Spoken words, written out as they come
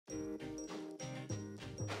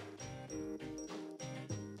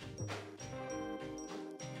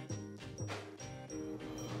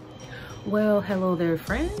Well, hello there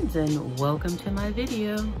friends, and welcome to my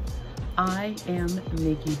video. I am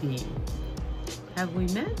IamMickeyB. Have we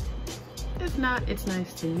met? If not, it's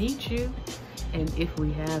nice to meet you. And if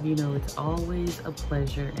we have, you know, it's always a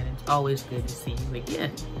pleasure and it's always good to see you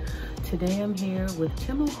again. Today I'm here with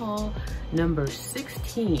Temu haul number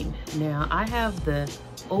 16. Now I have the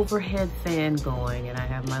overhead fan going and I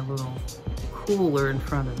have my little cooler in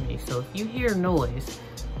front of me. So if you hear noise,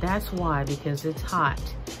 that's why, because it's hot.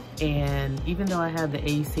 And even though I have the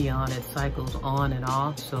AC on, it cycles on and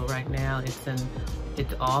off. So right now it's in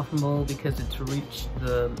off mode because it's reached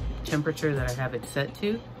the temperature that I have it set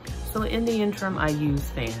to. So in the interim, I use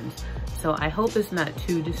fans. So I hope it's not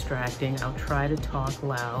too distracting. I'll try to talk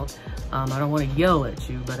loud. I don't want to yell at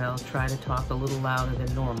you, but I'll try to talk a little louder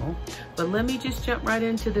than normal. But let me just jump right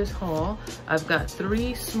into this haul. I've got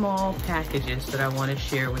 3 small packages that I want to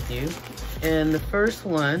share with you. And the first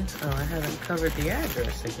one, oh, I haven't covered the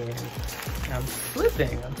address again. I'm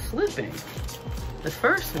slipping. The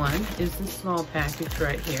first one is this small package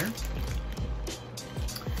right here.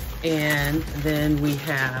 And then we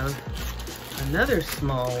have another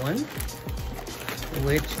small one,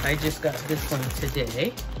 which I just got this one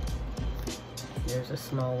today. There's a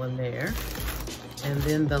small one there. And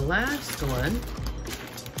then the last one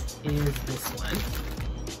is this one.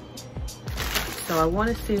 So I want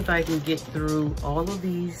to see if I can get through all of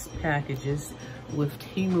these packages with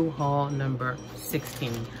Temu haul number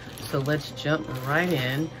 16. So let's jump right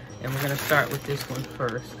in, and we're gonna start with this one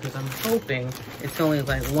first because I'm hoping it's only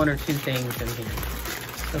like 1 or 2 things in here.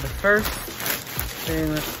 So the first thing,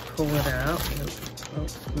 let's pull it out. Oh,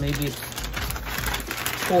 maybe it's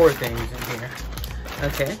 4 things in here.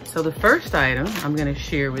 Okay, so the first item I'm gonna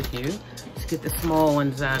share with you, let's get the small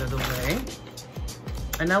ones out of the way.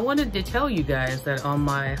 And I wanted to tell you guys that on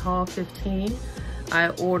my haul 15, I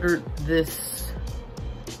ordered this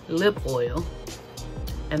lip oil.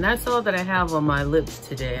 And that's all that I have on my lips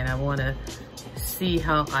today. And I want to see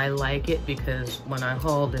how I like it, because when I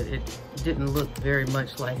hauled it, it didn't look very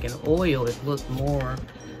much like an oil. It looked more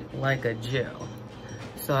like a gel.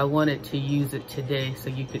 So I wanted to use it today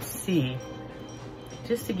so you could see,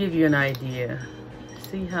 just to give you an idea.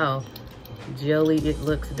 See how jelly it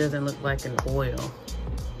looks. It doesn't look like an oil.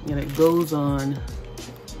 And it goes on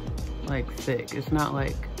like thick. It's not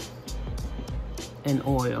like an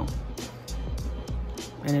oil.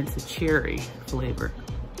 And it's a cherry flavor.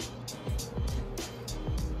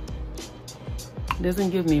 It doesn't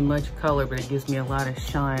give me much color, but it gives me a lot of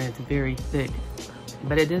shine. It's very thick,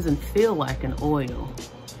 but it doesn't feel like an oil.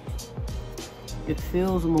 It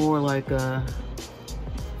feels more like a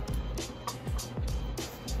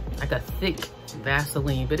thick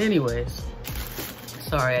Vaseline. But anyways,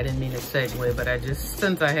 sorry, I didn't mean to segue, but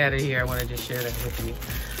since I had it here, I wanted to share that with you.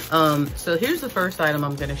 So here's the first item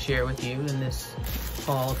I'm gonna share with you in this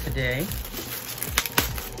haul today.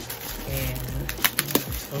 And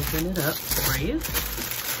let's open it up for you.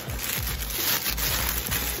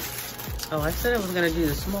 Oh, I said I was gonna do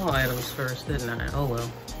the small items first, didn't I? Oh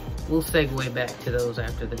well, we'll segue back to those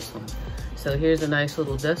after this one. So here's a nice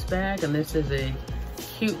little dust bag, and this is a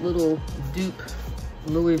cute little dupe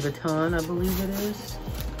Louis Vuitton, I believe it is.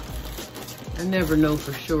 I never know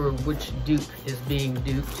for sure which dupe is being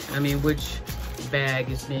duped. I mean, which bag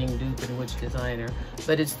is being duped and which designer.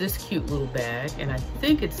 But it's this cute little bag, and I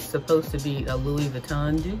think it's supposed to be a Louis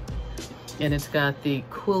Vuitton dupe. And it's got the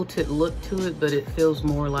quilted look to it, but it feels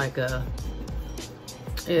more like a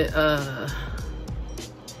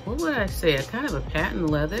what would I say? A kind of a patent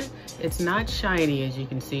leather. It's not shiny, as you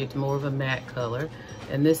can see. It's more of a matte color.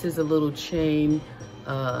 And this is a little chain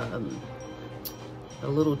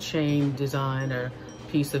design or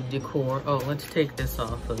piece of decor. Oh, let's take this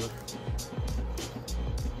off of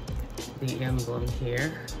the emblem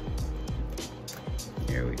here.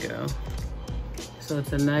 There we go. So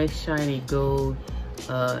it's a nice shiny gold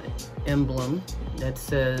emblem that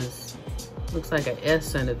says, looks like an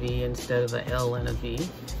S and a V instead of an L and a V.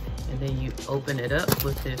 And then you open it up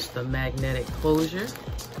with the magnetic closure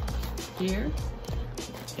here.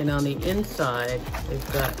 And on the inside,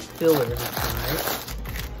 they've got fillers inside.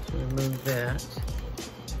 So remove that.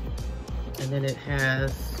 And then it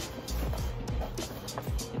has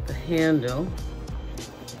the handle.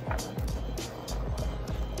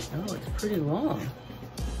 Oh, it's pretty long.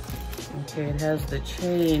 Okay, it has the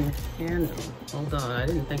chain handle. Hold on, I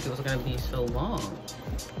didn't think it was gonna be so long.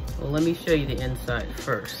 Well, let me show you the inside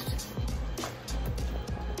first.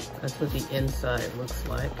 That's what the inside looks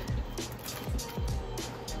like.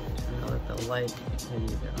 I'll let the light, there you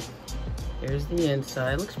go. Here's the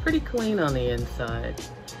inside. Looks pretty clean on the inside,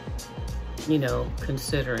 you know,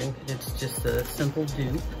 considering it's just a simple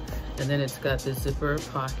dupe. And then it's got the zipper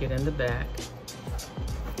pocket in the back.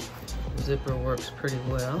 The zipper works pretty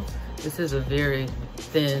well. This is a very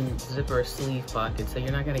thin zipper sleeve pocket, so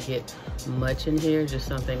you're not gonna get much in here, just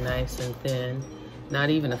something nice and thin. Not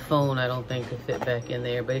even a phone, I don't think, could fit back in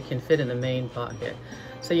there, but it can fit in the main pocket.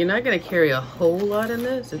 So you're not gonna carry a whole lot in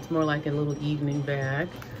this. It's more like a little evening bag.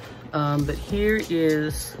 But here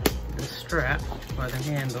is the strap, or the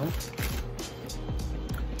handle.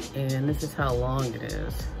 And this is how long it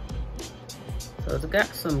is. So it's got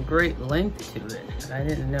some great length to it. I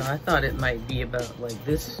didn't know, I thought it might be about like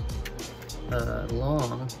this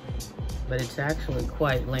long, but it's actually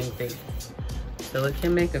quite lengthy. So it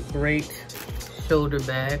can make a great shoulder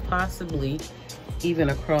bag, possibly even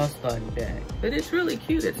a crossbody bag. But it's really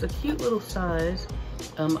cute. It's a cute little size.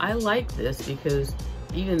 I like this because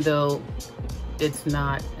even though it's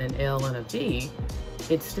not an L and a V,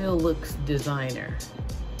 it still looks designer.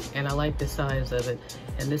 And I like the size of it.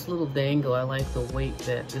 And this little dangle, I like the weight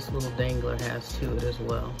that this little dangler has to it as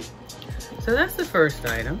well. So that's the first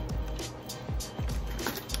item.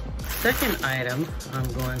 Second item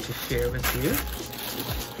I'm going to share with you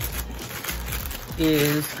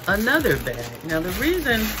is another bag. Now the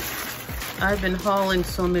reason I've been hauling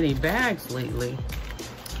so many bags lately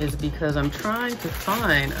is because I'm trying to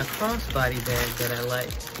find a crossbody bag that I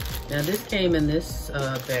like. Now this came in this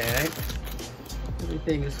bag.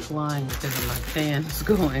 Everything is flying because of my fans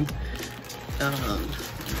going.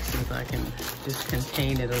 Let's see if I can just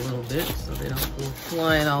contain it a little bit so they don't go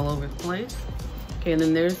flying all over the place. Okay, and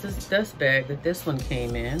then there's this dust bag that this one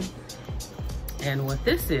came in. And what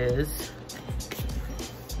this is,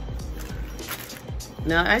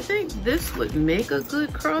 now I think this would make a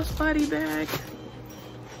good crossbody bag.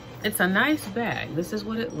 It's a nice bag. This is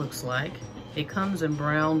what it looks like. It comes in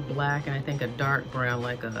brown, black, and I think a dark brown,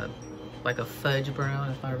 like a fudge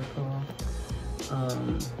brown, if I recall.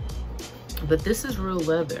 But this is real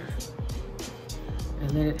leather.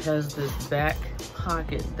 And then it has this back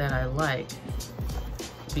pocket that I like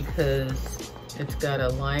because it's got a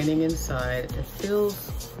lining inside. It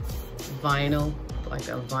feels vinyl, like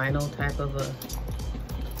a vinyl type of a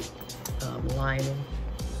lining.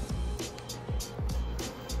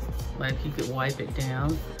 Like you could wipe it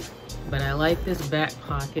down. But I like this back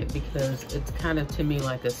pocket because it's kind of, to me,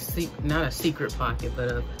 like not a secret pocket,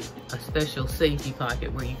 but a special safety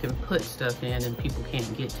pocket where you can put stuff in and people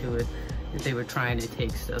can't get to it if they were trying to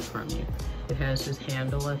take stuff from you. It has this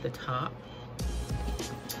handle at the top.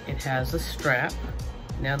 It has a strap.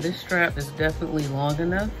 Now this strap is definitely long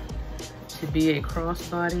enough to be a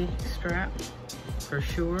crossbody strap for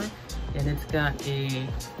sure. And it's got a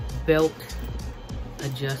belt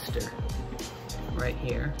adjuster right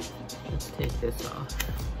here. Let's take this off.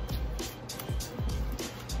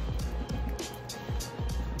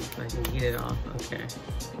 If I can get it off, okay.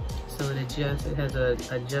 So it adjusts, it has an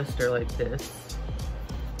adjuster like this.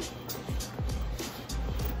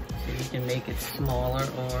 So you can make it smaller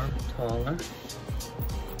or taller.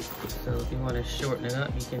 So if you want to shorten it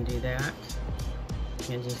up, you can do that. You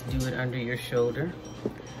can just do it under your shoulder.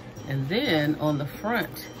 And then on the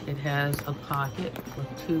front, it has a pocket with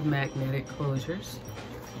two magnetic closures.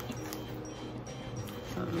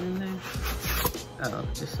 Something in there. Oh,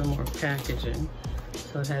 just some more packaging.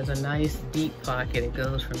 So it has a nice deep pocket. It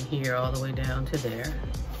goes from here all the way down to there.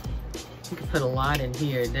 You can put a lot in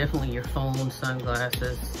here. Definitely your phone,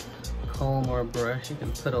 sunglasses, comb or a brush. You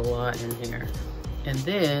can put a lot in here. And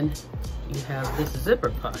then you have this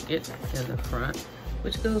zipper pocket in the front,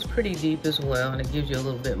 which goes pretty deep as well, and it gives you a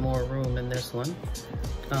little bit more room in this one.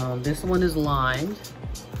 This one is lined,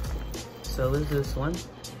 so is this one.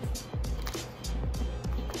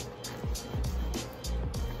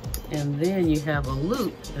 And then you have a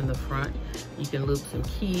loop in the front. You can loop some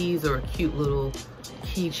keys or a cute little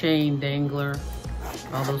keychain dangler.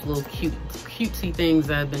 All those little cutesy things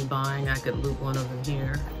I've been buying, I could loop one of them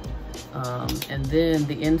here. And then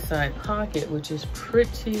the inside pocket, which is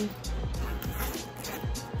pretty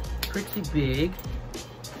big.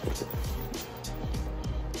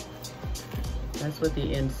 That's what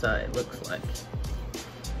the inside looks like.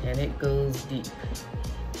 And it goes deep.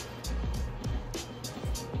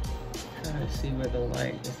 Trying to see where the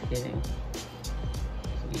light is getting. So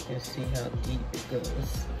you can see how deep it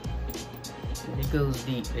goes. It goes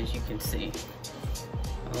deep, as you can see.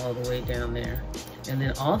 All the way down there. And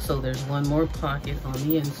then also there's one more pocket on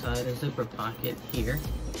the inside, a zipper pocket here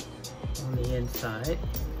on the inside.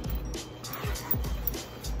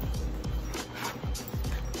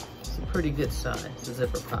 It's a pretty good size, the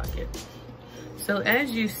zipper pocket. So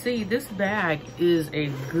as you see, this bag is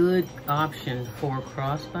a good option for a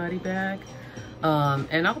crossbody bag.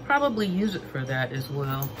 And I'll probably use it for that as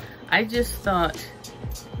well. I just thought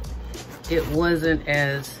it wasn't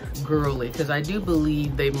as girly, because I do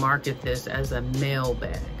believe they market this as a male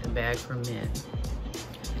bag, a bag for men.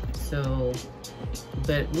 So,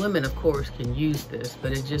 but women of course can use this,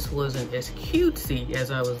 but it just wasn't as cutesy as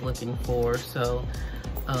I was looking for. So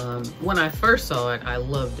when I first saw it, I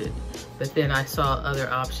loved it, but then I saw other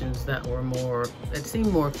options that were more, that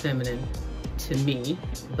seemed more feminine to me.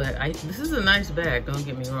 But this is a nice bag, don't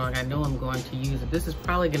get me wrong. I know I'm going to use it. This is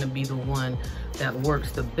probably going to be the one that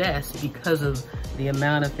works the best because of the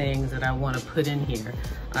amount of things that I want to put in here.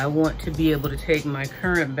 I want to be able to take my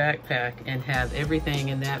current backpack and have everything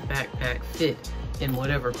in that backpack fit in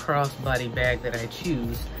whatever crossbody bag that I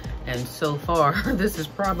choose. And so far, this is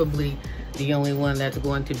probably the only one that's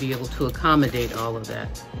going to be able to accommodate all of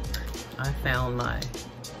that. I found my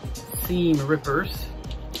seam rippers,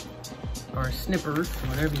 or snippers,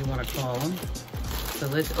 whatever you want to call them. So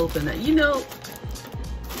let's open that. You know,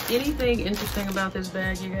 anything interesting about this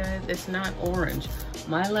bag, you guys? It's not orange.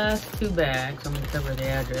 My last two bags, I'm gonna cover the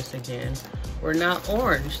address again, were not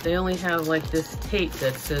orange. They only have like this tape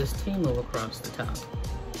that says Temu across the top.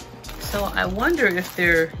 So I wonder if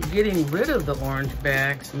they're getting rid of the orange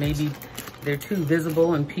bags. Maybe they're too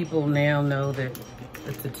visible and people now know that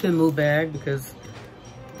it's a Temu bag because,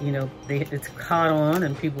 you know, it's caught on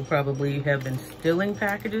and people probably have been stealing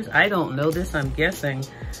packages. I don't know this. I'm guessing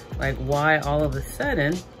like why all of a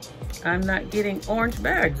sudden I'm not getting orange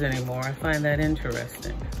bags anymore. I find that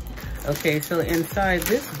interesting. Okay, so inside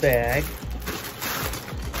this bag,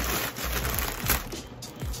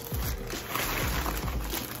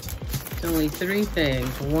 it's only 3 things.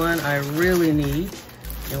 One I really need,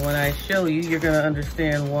 and when I show you, you're gonna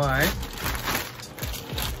understand why.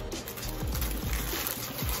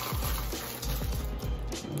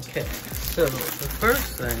 Okay, so the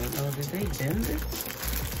first thing, oh, did they bend this?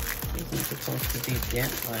 It isn't supposed to be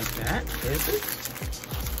bent like that, is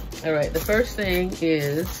it? All right, the first thing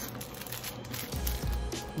is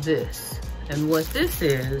this. And what this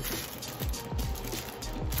is,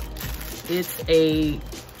 it's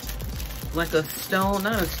like a stone,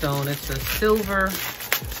 not a stone, it's a silver,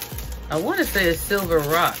 I want to say a silver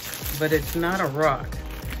rock, but it's not a rock.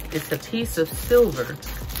 It's a piece of silver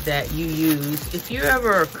that you use if you're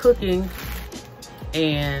ever cooking,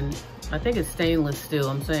 and I think it's stainless steel.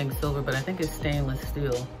 I'm saying silver, but I think it's stainless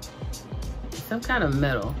steel. It's some kind of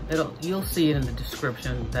metal. You'll see it in the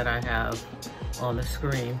description that I have on the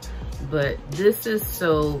screen. But this is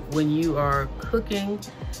so when you are cooking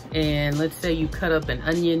and let's say you cut up an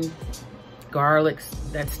onion, garlic,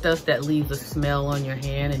 that stuff that leaves a smell on your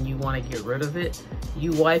hand and you want to get rid of it,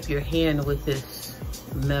 you wipe your hand with this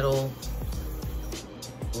metal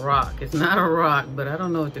rock. It's not a rock, but I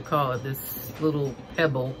don't know what to call it. This little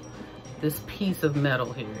pebble, this piece of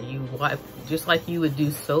metal here. You wipe just like you would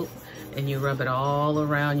do soap, and you rub it all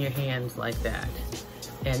around your hands like that.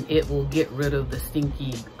 And it will get rid of the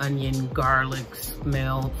stinky onion, garlic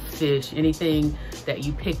smell, fish, anything that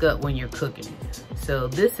you pick up when you're cooking. So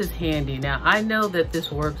this is handy. Now I know that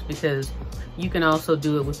this works because you can also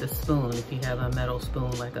do it with a spoon if you have a metal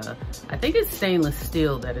spoon, like I think it's stainless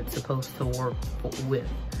steel that it's supposed to work with.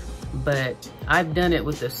 But I've done it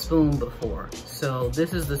with a spoon before. So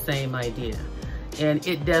this is the same idea. And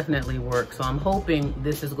it definitely works. So I'm hoping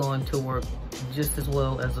this is going to work just as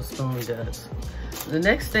well as a spoon does. The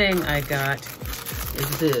next thing I got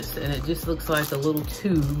is this, and it just looks like a little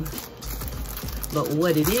tube. But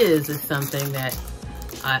what it is something that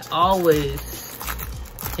I always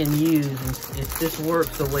can use, and if this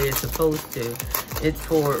works the way it's supposed to, it's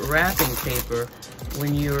for wrapping paper.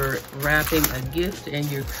 When you're wrapping a gift and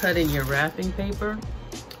you're cutting your wrapping paper,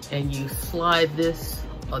 and you slide this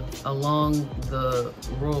along the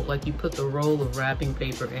roll, like you put the roll of wrapping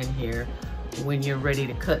paper in here when you're ready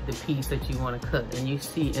to cut the piece that you want to cut. And you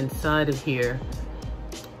see inside of here,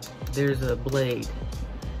 there's a blade.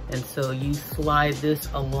 And so you slide this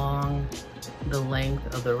along the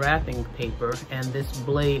length of the wrapping paper, and this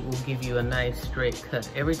blade will give you a nice straight cut.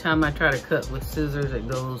 Every time I try to cut with scissors, it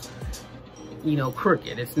goes, you know,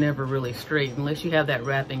 crooked. It's never really straight unless you have that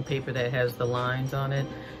wrapping paper that has the lines on it.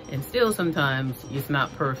 And still sometimes it's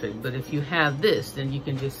not perfect, but if you have this, then you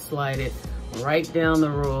can just slide it right down the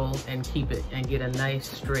roll and keep it and get a nice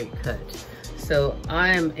straight cut. So I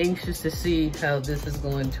am anxious to see how this is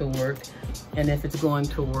going to work and if it's going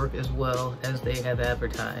to work as well as they have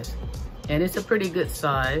advertised. And it's a pretty good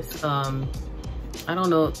size. I don't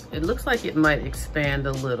know, it looks like it might expand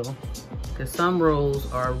a little because some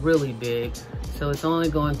rolls are really big, so it's only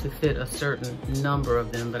going to fit a certain number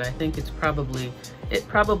of them, but I think it probably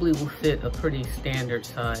will fit a pretty standard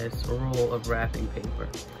size roll of wrapping paper.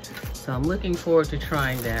 So I'm looking forward to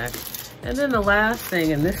trying that. And then the last thing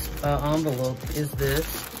in this envelope is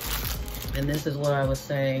this, and this is what I was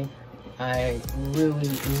saying, I really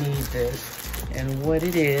need this. And what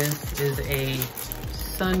it is a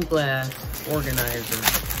sunglass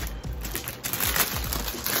organizer.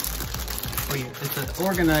 It's an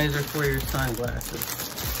organizer for your sunglasses.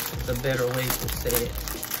 It's a better way to say it.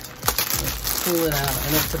 Let's pull it out,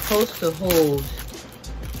 and it's supposed to hold,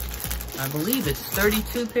 I believe it's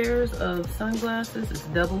 32 pairs of sunglasses. It's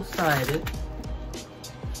double-sided,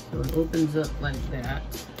 so it opens up like that.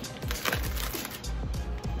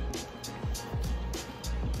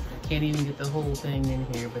 Can't even get the whole thing in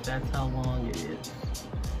here, but that's how long it is.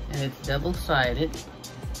 And it's double-sided,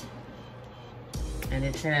 and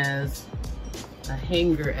it has a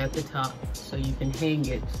hanger at the top, so you can hang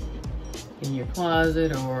it in your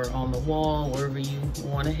closet or on the wall, wherever you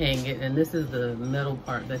want to hang it. And this is the metal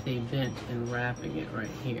part that they bent in wrapping it right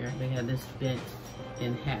here. They had this bent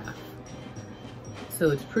in half, so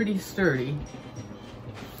it's pretty sturdy,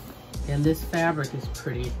 and this fabric is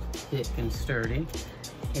pretty thick and sturdy.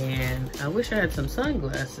 And I wish I had some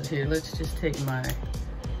sunglasses here. Let's just take my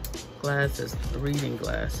glasses, reading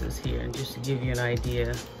glasses here, and just to give you an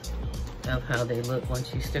idea of how they look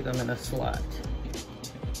once you stick them in a slot.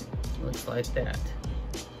 Looks like that.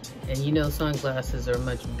 And you know, sunglasses are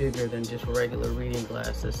much bigger than just regular reading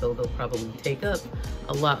glasses, so they'll probably take up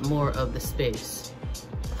a lot more of the space.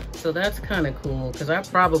 So that's kind of cool, because I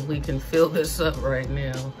probably can fill this up right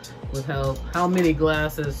now with how many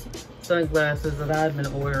sunglasses that I've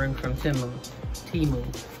been ordering from Temu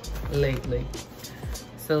lately.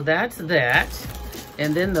 So that's that.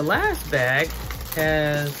 And then the last bag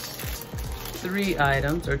has 3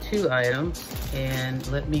 items or 2 items, and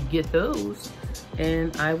let me get those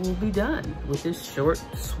and I will be done with this short,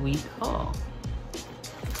 sweet haul.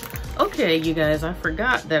 Okay, you guys, I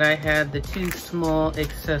forgot that I had the 2 small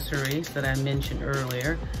accessories that I mentioned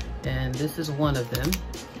earlier, and this is one of them.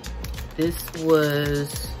 This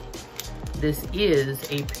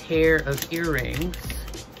is a pair of earrings,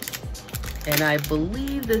 and I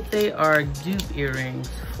believe that they are dupe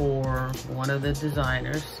earrings for one of the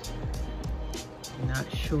designers. Not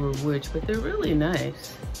sure which, but they're really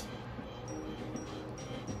nice.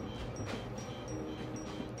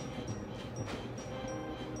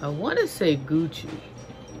 I want to say Gucci,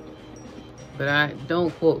 but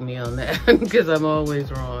don't quote me on that because I'm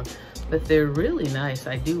always wrong. But they're really nice.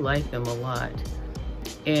 I do like them a lot.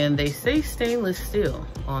 And they say stainless steel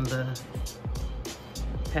on the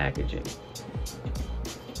packaging.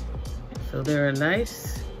 So they're a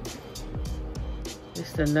nice,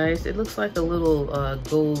 it looks like a little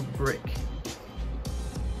gold brick.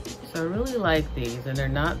 So I really like these, and they're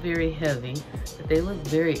not very heavy, but they look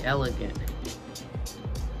very elegant.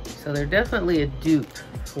 So they're definitely a dupe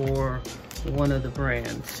for one of the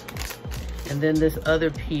brands. And then this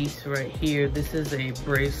other piece right here, this is a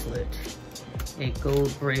bracelet, a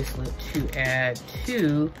gold bracelet to add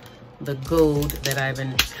to the gold that I've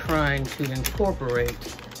been trying to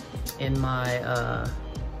incorporate in my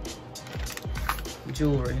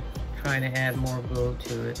jewelry, trying to add more gold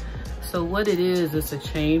to it. So what it is, it's a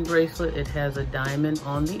chain bracelet. It has a diamond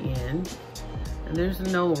on the end, and there's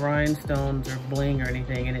no rhinestones or bling or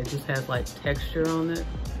anything, and it just has like texture on it.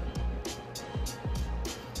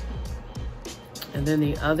 And then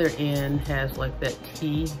the other end has like that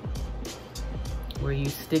T, where you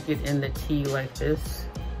stick it in the T like this.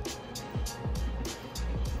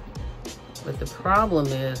 But the problem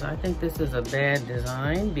is, I think this is a bad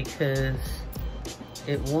design because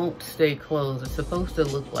it won't stay closed. It's supposed to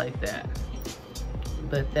look like that,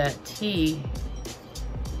 but that T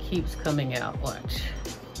keeps coming out. Watch.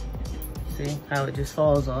 See how it just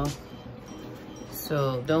falls off?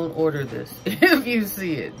 So don't order this if you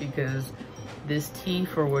see it, because this T,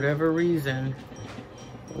 for whatever reason,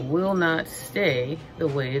 will not stay the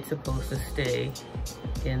way it's supposed to stay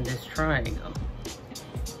in this triangle.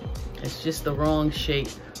 It's just the wrong shape.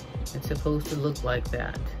 It's supposed to look like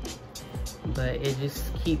that, but it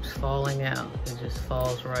just keeps falling out. It just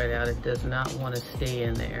falls right out. It does not want to stay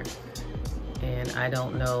in there. And I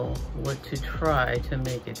don't know what to try to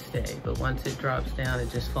make it stay, but once it drops down,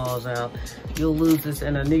 it just falls out. You'll lose this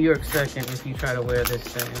in a New York second if you try to wear this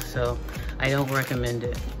thing, so I don't recommend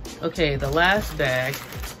it. Okay, the last bag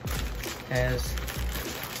has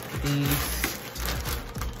these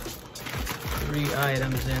 3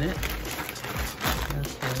 items in it.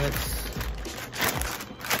 Okay,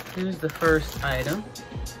 here's the first item.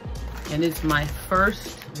 And it's my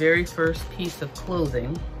very first piece of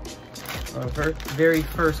clothing, or very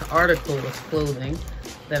first article of clothing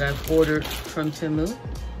that I've ordered from Temu.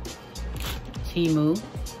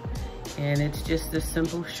 And it's just a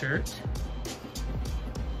simple shirt.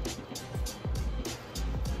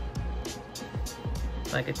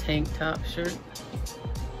 Like a tank top shirt.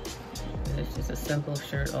 And it's just a simple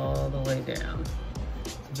shirt all the way down.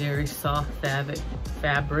 It's very soft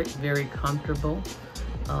fabric, very comfortable.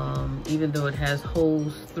 Even though it has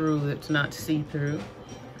holes through, it's not see-through.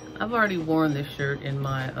 I've already worn this shirt in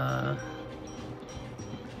my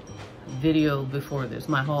video before this,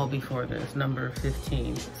 my haul before this, number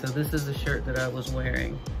 15. So this is the shirt that I was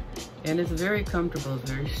wearing. And it's very comfortable,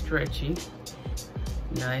 it's very stretchy.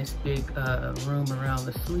 Nice big room around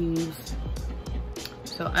the sleeves.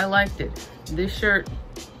 So I liked it. This shirt,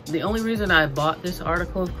 the only reason I bought this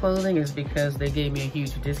article of clothing is because they gave me a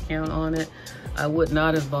huge discount on it. I would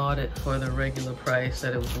not have bought it for the regular price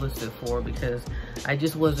that it was listed for because I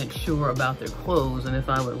just wasn't sure about their clothes and if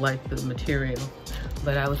I would like the material.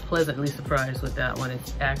 But I was pleasantly surprised with that one.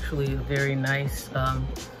 It's actually a very nice,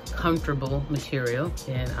 comfortable material,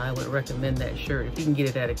 and I would recommend that shirt if you can get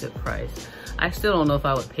it at a good price. I still don't know if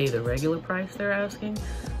I would pay the regular price they're asking,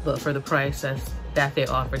 but for the price that they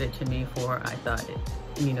offered it to me for, I thought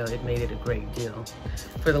it made it a great deal.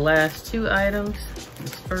 For the last two items,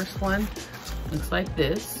 this first one looks like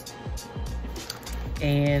this.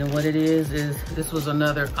 And what it is this was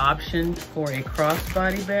another option for a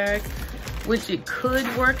crossbody bag, which it could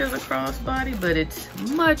work as a crossbody, but it's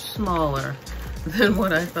much smaller than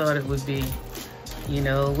what I thought it would be,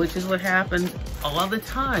 which is what happens all the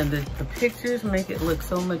time. The pictures make it look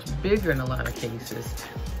so much bigger in a lot of cases.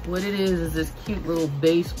 What it is this cute little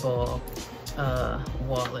baseball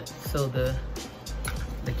wallet. So the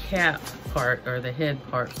cap part, or the head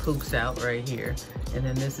part, pokes out right here, and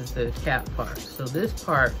then this is the cap part. So this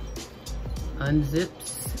part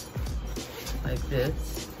unzips like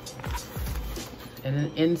this, and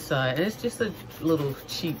then inside, and it's just a little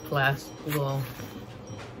cheap plastic, little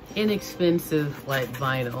inexpensive like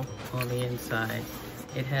vinyl on the inside.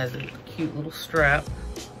 It has a cute little strap,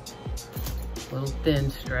 little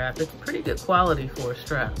thin strap. It's pretty good quality for a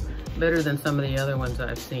strap, better than some of the other ones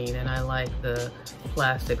I've seen. And I like the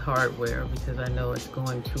plastic hardware because I know it's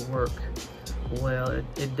going to work well.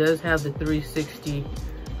 It does have the 360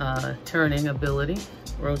 turning ability,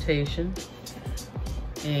 rotation,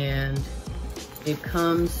 and it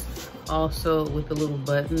comes also with a little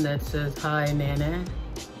button that says "Hi Nana,"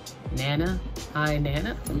 hi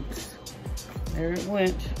Nana. Oops, there it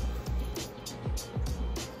went.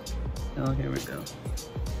 Oh, here we go.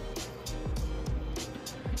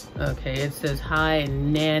 Okay, it says "Hi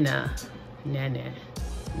Nana," Nana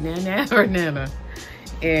or Nana.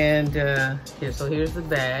 And so here's the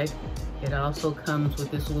bag. It also comes with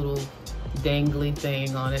this little dangly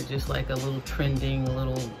thing on it, just like a little trending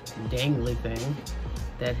little dangly thing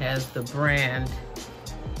that has the brand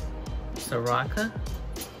Zircon.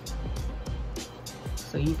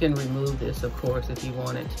 So you can remove this, of course, if you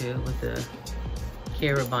wanted to, with the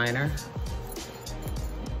carabiner.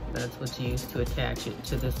 That's what you use to attach it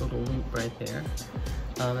to this little loop right there.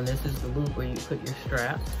 And this is the loop where you put your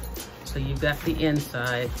strap. So you've got the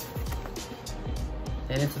inside,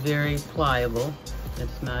 and it's very pliable.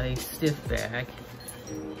 It's not a stiff bag.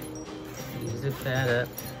 You zip that up.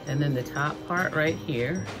 And then the top part right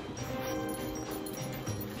here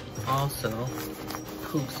also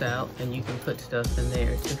poops out, and you can put stuff in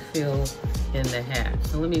there to fill in the hat.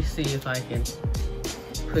 So let me see if I can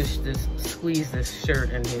squeeze this shirt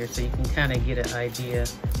in here so you can kind of get an idea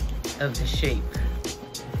of the shape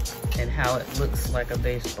and how it looks like a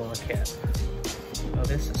baseball cap. Oh,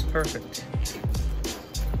 this is perfect.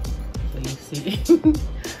 So you see,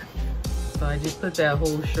 so I just put that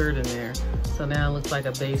whole shirt in there. So now it looks like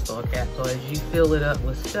a baseball cap. So as you fill it up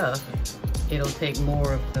with stuff, it'll take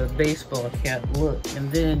more of the baseball cap look.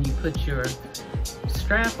 And then you put your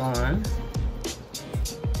strap on,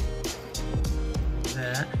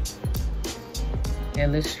 that.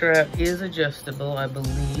 And this strap is adjustable, I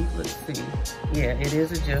believe. Let's see. Yeah, it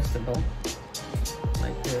is adjustable,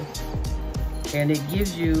 like this. And it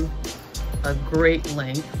gives you a great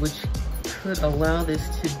length, which could allow this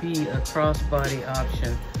to be a crossbody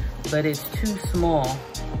option, but it's too small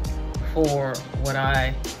for what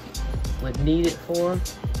I would need it for.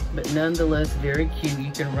 But nonetheless, very cute.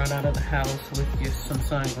 You can run out of the house with just some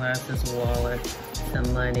sunglasses, a wallet,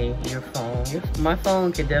 some money, your phone. My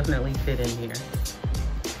phone could definitely fit in here.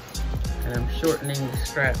 And I'm shortening the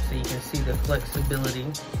strap so you can see the flexibility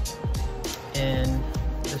in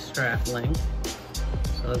the strap length.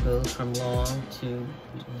 So it goes from long to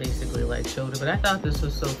basically like shoulder, but I thought this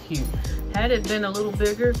was so cute. Had it been a little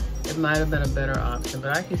bigger, it might have been a better option,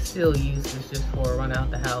 but I could still use this just for a run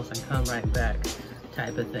out the house and come right back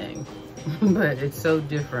type of thing. But it's so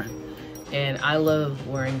different. And I love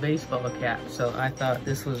wearing baseball caps, so I thought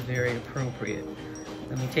this was very appropriate.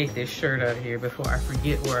 Let me take this shirt out of here before I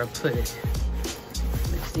forget where I put it.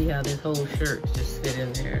 Let's see how this whole shirt just fit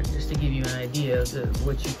in there, just to give you an idea of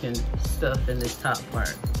what you can stuff in this top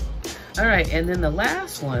part. All right, and then the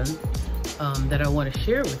last one that I want to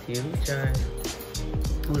share with you, which I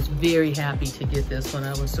was very happy to get this one.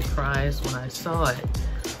 I was surprised when I saw it,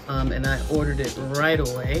 and I ordered it right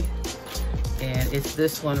away. And it's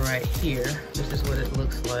this one right here. This is what it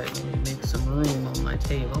looks like. Let me make some room on my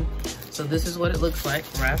table. So this is what it looks like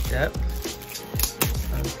wrapped up.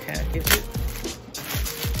 Unpackage it.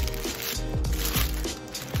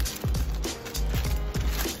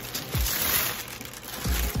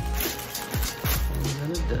 Comes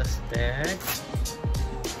in a dust bag,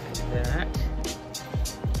 like that.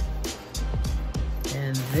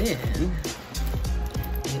 And then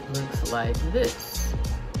it looks like this.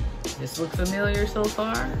 This looks familiar so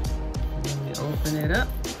far. And then we open it up.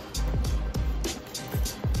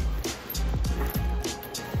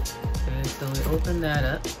 Okay, so we open that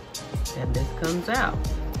up, and this comes out.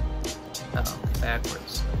 Oh,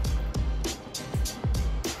 backwards.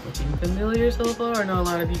 Looking familiar so far? I know a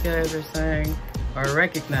lot of you guys are saying, are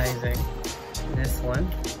recognizing this one.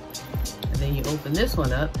 And then you open this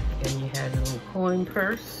one up, and you have your little coin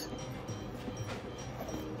purse.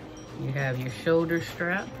 You have your shoulder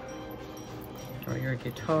strap, or your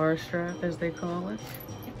guitar strap as they call it.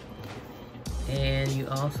 And you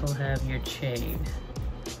also have your chain.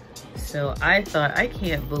 So I thought, I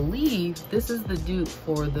can't believe this is the dupe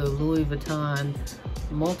for the Louis Vuitton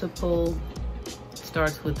multiple,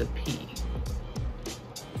 starts with a P.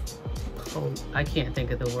 Oh, I can't think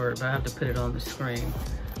of the word, but I have to put it on the screen.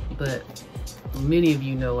 But many of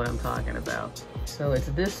you know what I'm talking about. So it's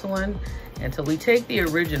this one. And so we take the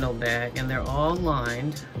original bag, and they're all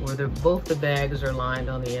lined, where both the bags are lined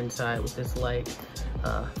on the inside with this light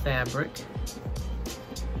fabric.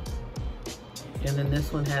 And then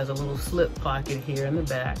this one has a little slip pocket here in the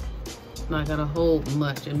back. It's not gonna hold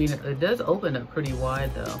much. I mean, it does open up pretty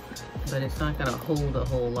wide though, but it's not gonna hold a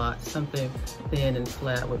whole lot. Something thin and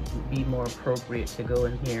flat would be more appropriate to go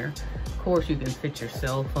in here. Of course, you can fit your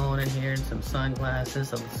cell phone in here and some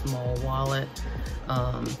sunglasses, a small wallet.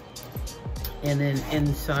 And then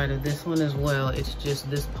inside of this one as well, it's just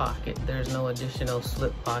this pocket. There's no additional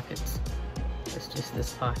slip pockets. It's just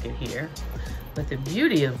this pocket here. But the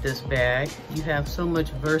beauty of this bag, you have so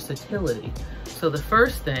much versatility. So the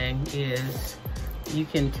first thing is you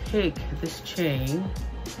can take this chain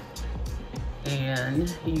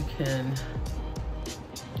and you can,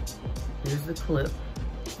 here's the clip,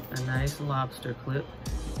 a nice lobster clip.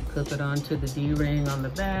 Clip it onto the D-ring on the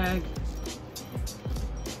bag.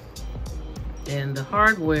 And the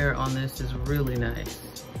hardware on this is really nice.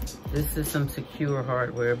 This is some secure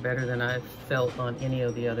hardware, better than I've felt on any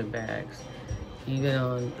of the other bags. Even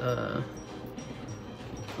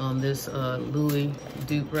on this Louis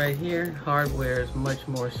dupe right here, hardware is much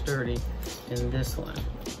more sturdy than this one.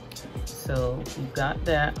 So you've got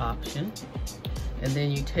that option. And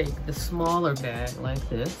then you take the smaller bag like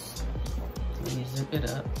this, and you zip it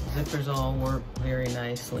up. Zippers all work very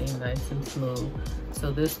nicely, nice and smooth.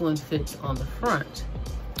 So this one fits on the front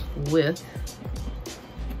with,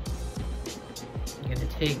 I'm gonna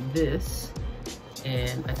take this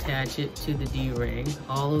and attach it to the D-ring.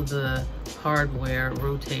 All of the hardware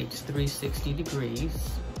rotates 360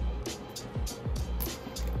 degrees.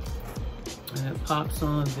 And it pops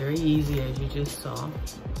on very easy, as you just saw.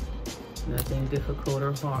 Nothing difficult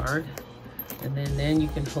or hard. And then you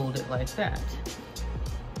can hold it like that.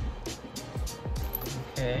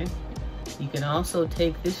 Okay. You can also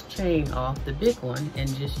take this chain off the big one and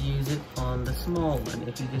just use it on the small one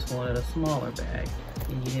if you just wanted a smaller bag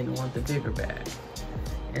and you didn't want the bigger bag.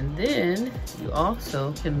 And then you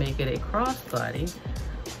also can make it a crossbody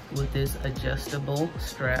with this adjustable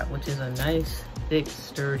strap, which is a nice, thick,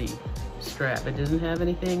 sturdy strap. It doesn't have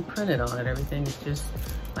anything printed on it. Everything is just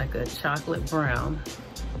like a chocolate brown.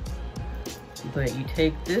 But you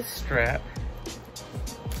take this strap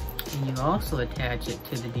and you also attach it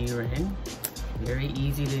to the D-ring. Very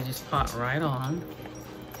easy to just pop right on.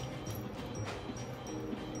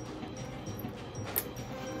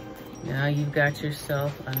 Now you've got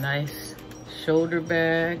yourself a nice shoulder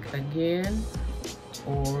bag again,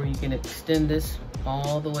 or you can extend this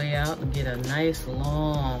all the way out and get a nice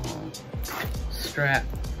long strap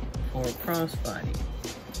for a crossbody.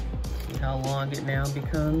 See how long it now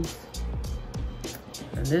becomes?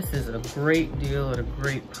 And this is a great deal at a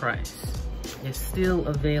great price. It's still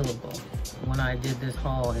available when I did this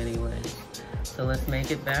haul anyways. So let's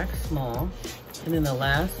make it back small. And then the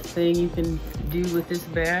last thing you can do with this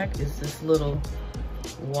bag is this little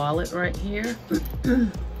wallet right here.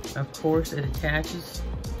 Of course, it attaches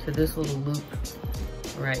to this little loop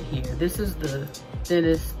right here. This is the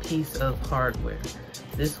thinnest piece of hardware.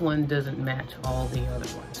 This one doesn't match all the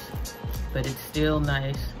other ones, but it's still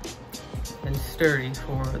nice and sturdy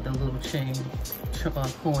for the little chain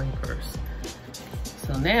coin purse.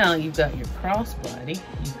 So now you've got your crossbody,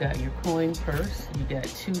 you've got your coin purse, you've got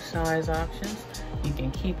 2 size options. You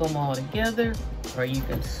can keep them all together or you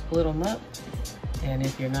can split them up. And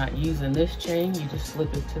if you're not using this chain, you just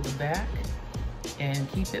slip it to the back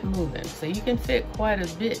and keep it moving. So you can fit quite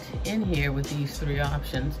a bit in here with these 3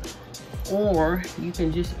 options, or you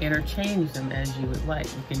can just interchange them as you would like.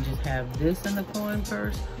 You can just have this in the coin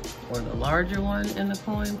purse or the larger one in the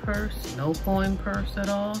coin purse, no coin purse at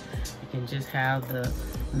all. You can just have the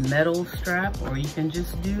metal strap, or you can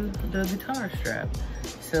just do the guitar strap.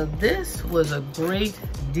 So this was a great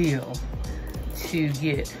deal to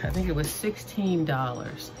get. I think it was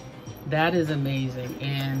 $16. That is amazing.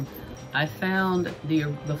 And I found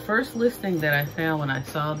the first listing that I found when I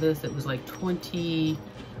saw this, it was like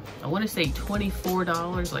I want to say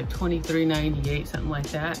 $24, like $23.98, something like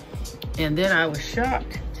that. And then I was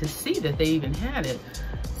shocked to see that they even had it.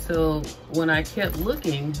 So when I kept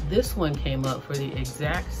looking, this one came up for the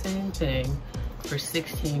exact same thing for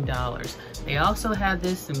 $16. They also had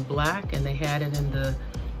this in black, and they had it in the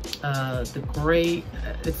gray.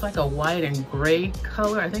 It's like a white and gray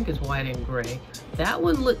color. I think it's white and gray. That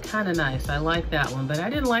one looked kind of nice. I like that one, but I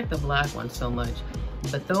didn't like the black one so much.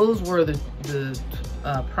 But those were the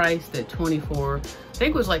priced at $24. I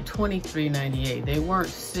think it was like $23.98. They weren't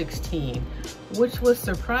 $16, which was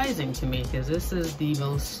surprising to me because this is the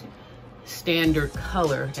most standard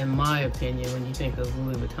color in my opinion when you think of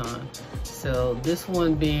Louis Vuitton. So this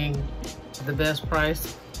one being the best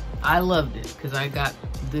price, I loved it because I got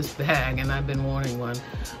this bag and I've been wanting one.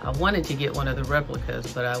 I wanted to get one of the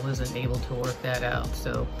replicas, but I wasn't able to work that out.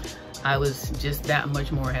 So I was just that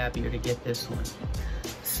much more happier to get this one.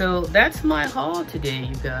 So that's my haul today,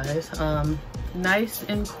 you guys. Nice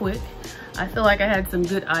and quick. I feel like I had some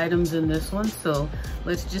good items in this one. So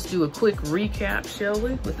let's just do a quick recap, shall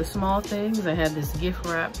we? With the small things, I had this gift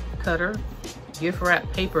wrap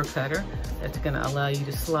paper cutter. That's gonna allow you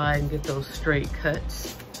to slide and get those straight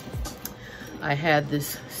cuts. I had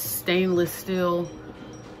this stainless steel,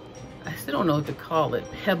 I still don't know what to call it,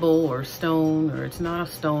 pebble or stone, or it's not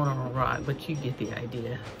a stone or a rock, but you get the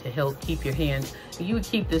idea, to help keep your hands. You would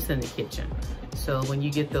keep this in the kitchen. So when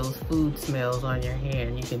you get those food smells on your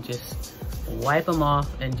hand, you can just wipe them off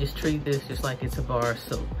and just treat this just like it's a bar of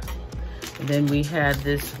soap. And then we had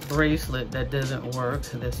this bracelet that doesn't work,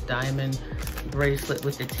 this diamond bracelet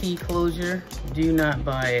with the T closure. Do not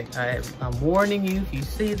buy it. I'm warning you, if you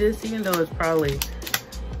see this, even though it's probably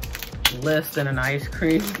less than an ice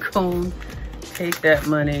cream cone, take that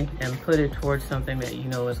money and put it towards something that you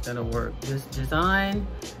know is gonna work. This design,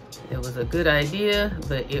 it was a good idea,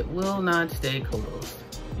 but it will not stay closed.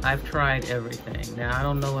 I've tried everything. Now, I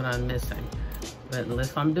don't know what I'm missing, but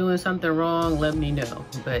if I'm doing something wrong, let me know,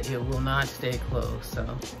 but it will not stay closed.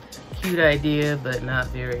 So cute idea, but not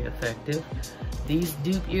very effective. These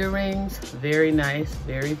dupe earrings, very nice,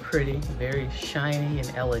 very pretty, very shiny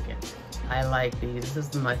and elegant. I like these. This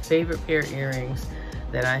is my favorite pair of earrings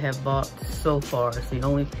that I have bought so far. It's the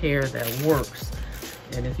only pair that works.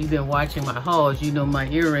 And if you've been watching my hauls, you know my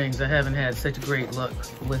earrings, I haven't had such great luck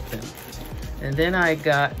with them. And then I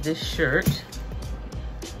got this shirt.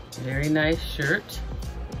 Very nice shirt.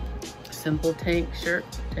 Simple tank shirt,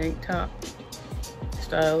 tank top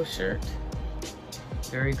style shirt.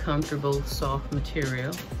 Very comfortable, soft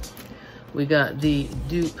material. We got the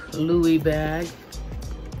dupe Louis bag.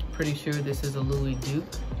 Pretty sure this is a Louis dupe.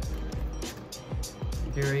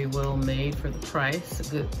 Very well made for the price,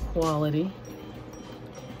 good quality.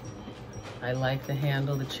 I like the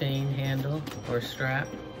handle, the chain handle or strap.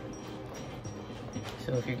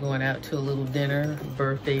 So if you're going out to a little dinner,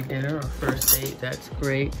 birthday dinner or first date, that's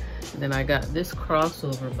great. And then I got this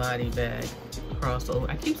crossover body bag.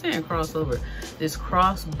 I keep saying crossover. This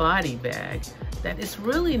crossbody bag that is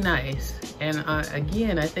really nice. And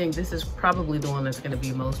again, I think this is probably the one that's gonna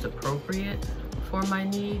be most appropriate for my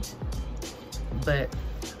needs. But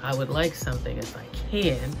I would like something, if I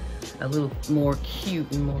can, a little more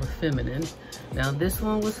cute and more feminine. Now this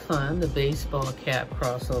one was fun, the baseball cap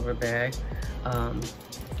crossover bag.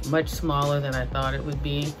 Much smaller than I thought it would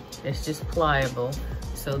be. It's just pliable.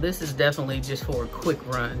 So this is definitely just for a quick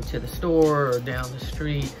run to the store or down the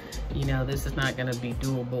street. You know, this is not gonna be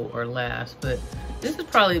doable or last, but this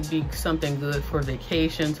would probably be something good for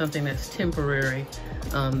vacation, something that's temporary,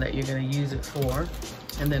 that you're gonna use it for.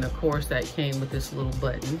 And then of course that came with this little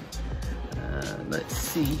button. Let's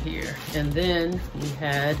see here. And then we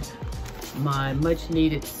had my much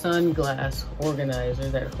needed sunglass organizer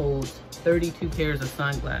that holds 32 pairs of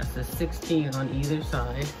sunglasses, 16 on either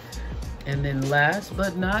side. And then last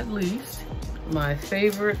but not least, my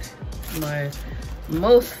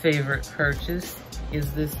most favorite purchase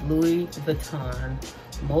is this Louis Vuitton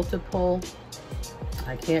multiple,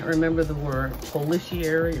 I can't remember the word,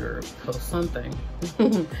 policieri or something.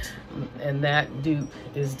 And that dupe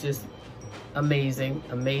is just amazing,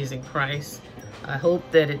 amazing price. I hope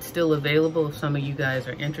that it's still available if some of you guys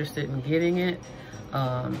are interested in getting it.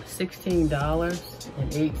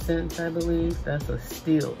 $16.08, I believe. That's a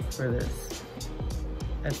steal for this.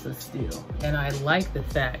 That's a steal. And I like the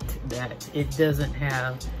fact that it doesn't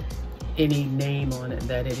have any name on it,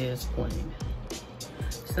 that it is plain.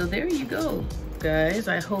 So there you go, guys.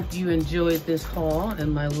 I hope you enjoyed this haul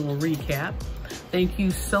and my little recap. Thank you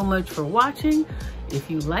so much for watching. If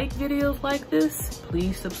you like videos like this,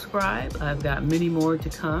 please subscribe. I've got many more to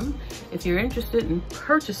come. If you're interested in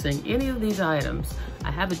purchasing any of these items,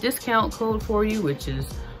 I have a discount code for you, which is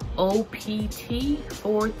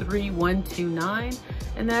OPT43129,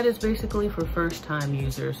 and that is basically for first-time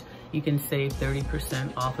users. You can save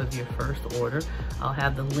 30% off of your first order. I'll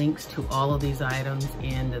have the links to all of these items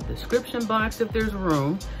in the description box if there's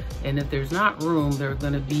room. And if there's not room, they're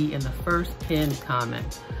gonna be in the first pinned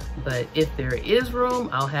comment. But if there is room,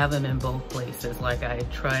 I'll have them in both places like I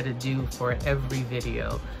try to do for every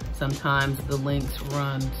video. Sometimes the links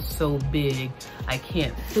run so big, I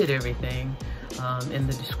can't fit everything in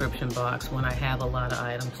the description box when I have a lot of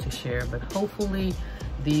items to share, but hopefully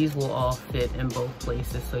these will all fit in both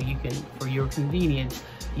places, so you can, for your convenience,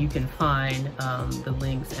 you can find the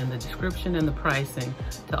links and the description and the pricing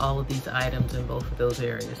to all of these items in both of those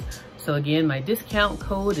areas. So again, my discount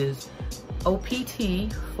code is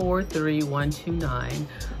OPT43129,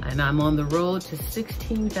 and I'm on the road to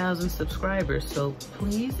 16,000 subscribers. So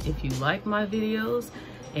please, if you like my videos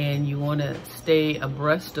and you want to stay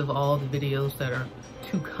abreast of all the videos that are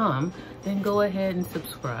to come, then go ahead and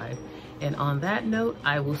subscribe. And on that note,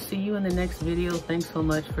 I will see you in the next video. Thanks so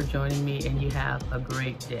much for joining me, and you have a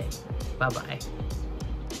great day. Bye-bye.